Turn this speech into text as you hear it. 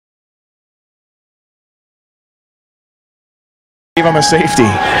Gave him a safety.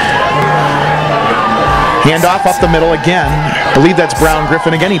 Handoff up the middle again. I believe that's Brown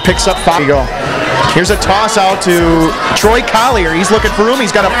Griffin again. He picks up 5. Here's a toss out to Troy Collier. He's looking for room.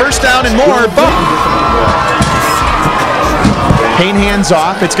 He's got a first down and more. Payne hands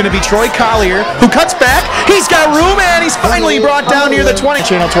off. It's going to be Troy Collier who cuts back. He's got room and he's finally brought down near the 20.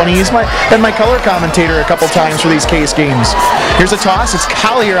 Channel 20. He's been my color commentator a couple times for these Case games. Here's a toss. It's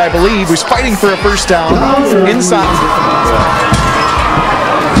Collier, I believe, who's fighting for a first down inside.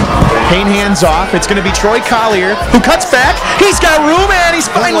 Payne hands off. It's going to be Troy Collier who cuts back. He's got room and he's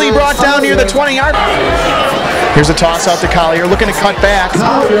finally brought down near the 20-yard. Here's a toss out to Collier looking to cut back.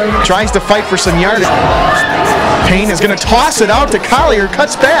 Tries to fight for some yardage. Payne is going to toss it out to Collier.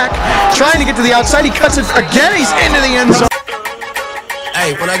 Cuts back. Trying to get to the outside. He cuts it again. He's into the end zone.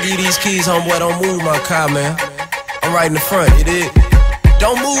 Hey, when I give you these keys, homeboy, don't move my car, man. I'm right in the front, you dig?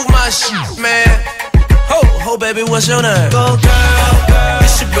 Don't move my shit, man. Ho, baby, what's your name? Go, girl,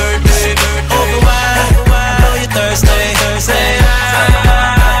 it's your birthday. Open wide, I know you're thirsty. Say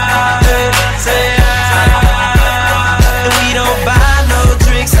and we don't buy no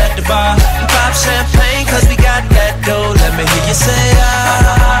drinks at the bar. Pop champagne, cause we got that dough. Let me hear you say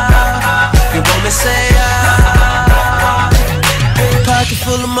you want me say Pocket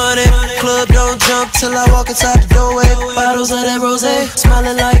full of money, club don't jump till I walk inside the doorway. Bottles of that rosé,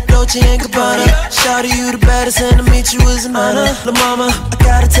 smiling like Dolce & Gabbana. Shout you the baddest, and to meet you is an honor. La mama, I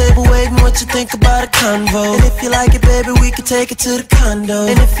got a table waiting. What you think about a convo? And if you like it, baby, we can take it to the condo.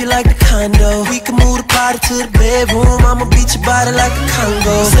 And if you like the condo, we can move the party to the bedroom. I'ma beat your body like a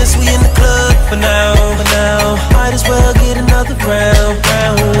Congo. Since we in the club for now, might as well get another round.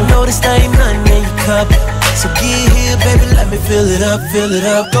 I know this ain't nothing in your cup, so get here, baby, let me fill it up.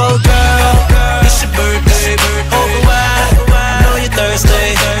 Go, girl, it's your birthday. Open wide, I know you're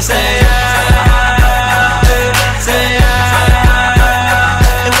thirsty.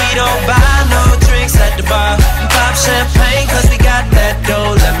 And we don't buy no drinks at the bar. Pop champagne, cause we got that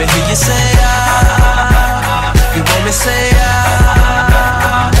dough. Let me hear you say you want me say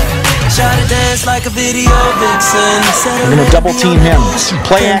Try to dance like a video vixen. They're going to double team him.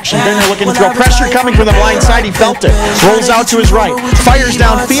 Play action. Bender looking to throw. Pressure coming from the blind side. He felt it. Rolls out to his right. Fires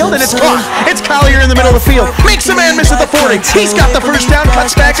downfield and it's caught. It's Collier in the middle of the field. Makes a man miss at the 40. He's got the first down.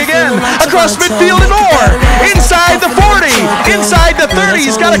 Cuts back again. Across midfield and more. Inside the 40. Inside the 30.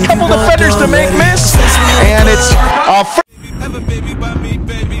 He's got a couple defenders to make miss. And it's a Have a baby by me,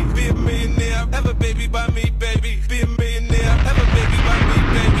 baby. Be a millionaire. Have a baby by me, baby. Be a millionaire. Have a baby by me,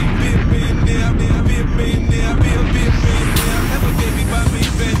 baby. Be a millionaire. Be a millionaire. Be a millionaire. Have a baby by me,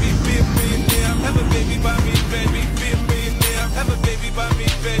 baby. Be a millionaire. Have a baby by me, baby. Be a millionaire. Have a baby by me,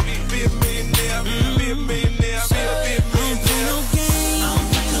 baby. Be a millionaire. Be a millionaire. Be a millionaire.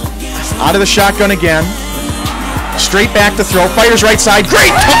 out of the shotgun again. Straight back to throw. Fires right side.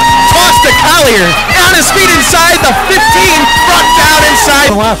 Great toss to Collier. On his feet inside the 15. Brought down inside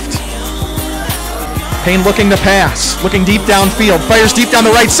the left. Payne looking to pass. Looking deep downfield. Fires deep down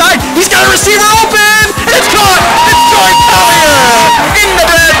the right side. He's got a receiver open. It's caught. It's Troy Collier into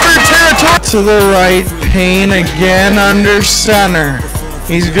Bradford territory. To the right. Payne again under center.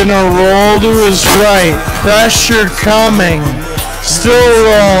 He's going to roll to his right. Pressure coming. Still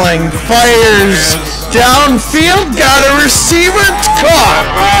rolling. Fires downfield. Got a receiver. Caught.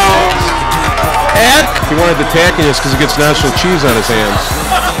 He wanted to tackle this because he gets national cheese on his hands.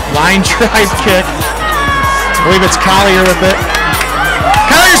 Line drive kick. I believe it's Collier with it.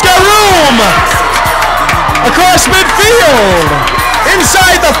 Collier's got room! Across midfield!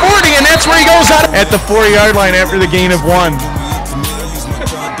 Inside the 40, and that's where he goes out at the 4-yard line after the gain of 1.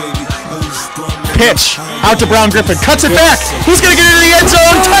 Pitch out to Brown Griffin. Cuts it back. He's going to get into the end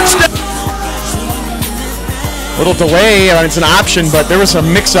zone. Touchdown! Little delay. It's an option, but there was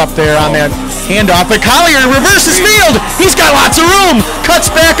some mix-up there on that handoff. But Collier reverses field. He's got lots of room. Cuts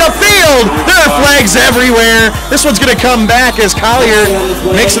back upfield. There are flags everywhere. This one's going to come back as Collier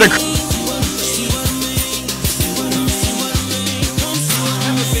makes it a...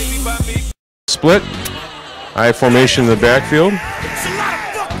 Split. I formation in the backfield.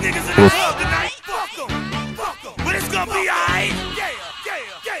 But it's gonna be alright.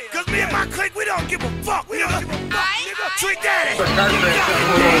 Cause me and my clique, we don't give a fuck. We don't give a fuck, nigga. Trick Daddy.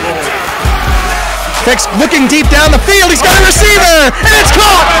 Fix looking deep down the field. He's got a receiver, and it's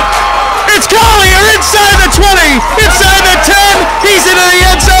caught. It's Collier inside the 20, inside the 10. He's into the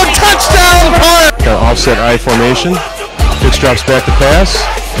end zone. Touchdown, Park. Got offset I formation. Pitch drops back to pass.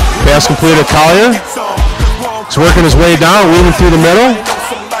 Pass completed. Collier. He's working his way down, weaving through the middle.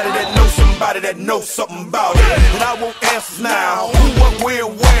 That knows something about it, and I won't answer now. Who, what, where,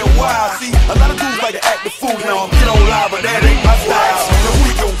 why? See, a lot of dudes like to act the fool now. I'm get on live, but that ain't my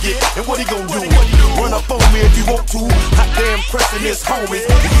you want to. Hot damn pressing his homies.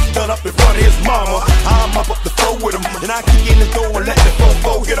 He gets done up in front of his mama. I'm up the floor with him, and I kick in the door and let the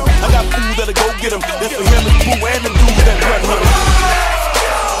fofo get him. I got food that'll go get him. That's for him and Pooh and the dude that run with him.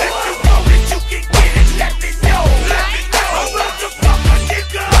 If you want it, you can get it. Let me know. Let me know. About the fucker,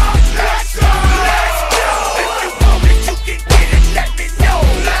 nigga. Let's go. Let's go. If you want it, you can get it. Let me know.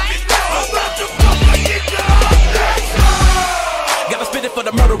 Let me know. About the fucker, nigga. Let's go. Gotta spit it for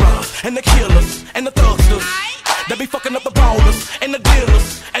the murderers and the killers and the thugsters. They be fucking up the ballers and the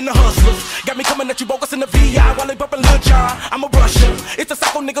dealers and the hustlers. Got me coming at you bogus in the VI while they bumpin' Lil Jon. I'm a Russia. It's a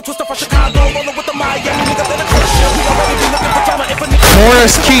psycho nigga twister from Chicago, rollin' with the Miami niggas that are crusher. We already be looking for trauma if a nigga.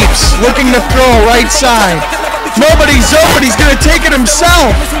 Morris keeps looking to throw right side. Nobody's open. He's gonna take it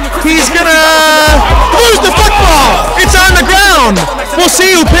himself. He's gonna lose the football. It's on the ground. We'll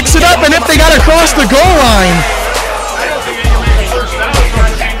see who picks it up and if they got across the goal line.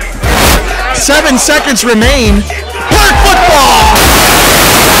 7 seconds remain. Park football!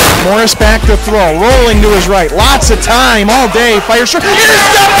 Morris back to throw, rolling to his right. Lots of time all day. Fire short.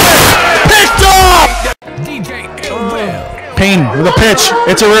 Intercepted! Picked off! Payne with a pitch.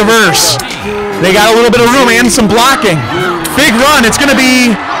 It's a reverse. They got a little bit of room and some blocking. Big run. It's going to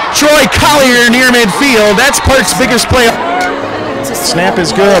be Troy Collier near midfield. That's Park's biggest play. Snap is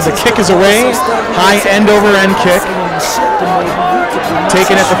good. The kick is away. High end over end kick.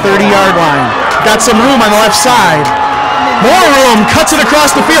 Taken at the 30-yard line. Got some room on the left side. More room. Cuts it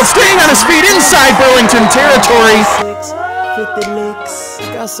across the field. Staying on his feet inside Burlington territory. 50 licks.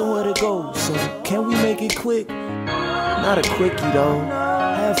 Got somewhere to go. So can we make it quick? Not a quickie though.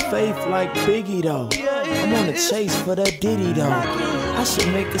 Have faith like Biggie though. I'm on the chase for that Diddy though. I should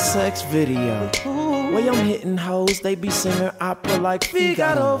make a sex video. Way I'm hitting hoes, they be singing opera like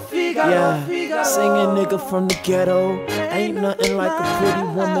Figaro. Yeah, singing nigga from the ghetto. Ain't nothing like a pretty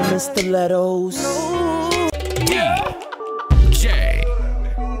woman in stilettos. DJ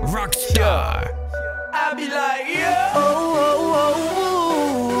Rockstar. I be like, yeah. Oh, oh,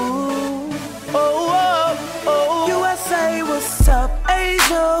 oh, oh, oh, oh. USA, what's up?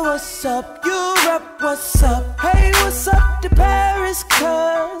 Asia, what's up? Europe, what's up? Hey, what's up to Paris?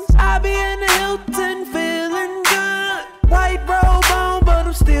 Cause I be in the Hilton feeling good. White robe on, but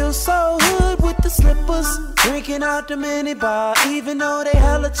I'm still so hood with the slippers. Drinking out the minibar, even though they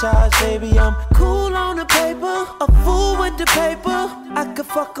hella charge. Baby, I'm cool on the paper, a fool with the paper. I could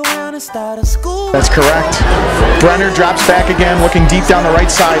fuck around and start a school. That's correct. Brenner drops back again, looking deep down the right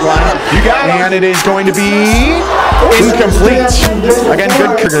sideline. You got it. And it is going to be incomplete. Again,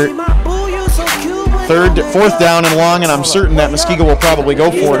 good Kurt. Fourth down and long, and I'm certain that Muskego will probably go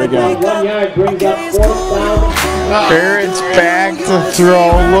for it again. Barrett's back to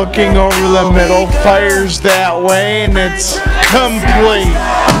throw, looking over the middle, fires that way, and it's complete.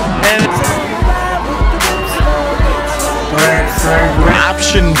 And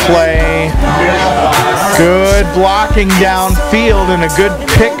option play, good blocking downfield, and a good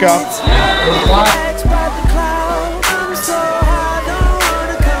pickup.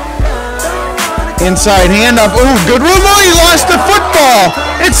 Inside handoff. Ooh, good rule. Oh, he lost the football.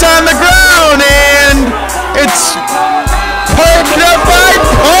 It's on the ground, and it's parked up by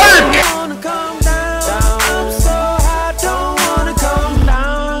Park.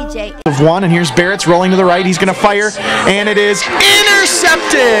 Of one, and here's Barrett's rolling to the right. He's going to fire, and it is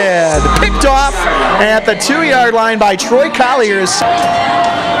intercepted. Picked off at the 2-yard line by Troy Collier.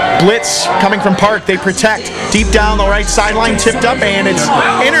 Blitz coming from Park. They protect deep down the right sideline, tipped up, and it's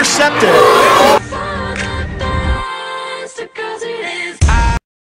intercepted.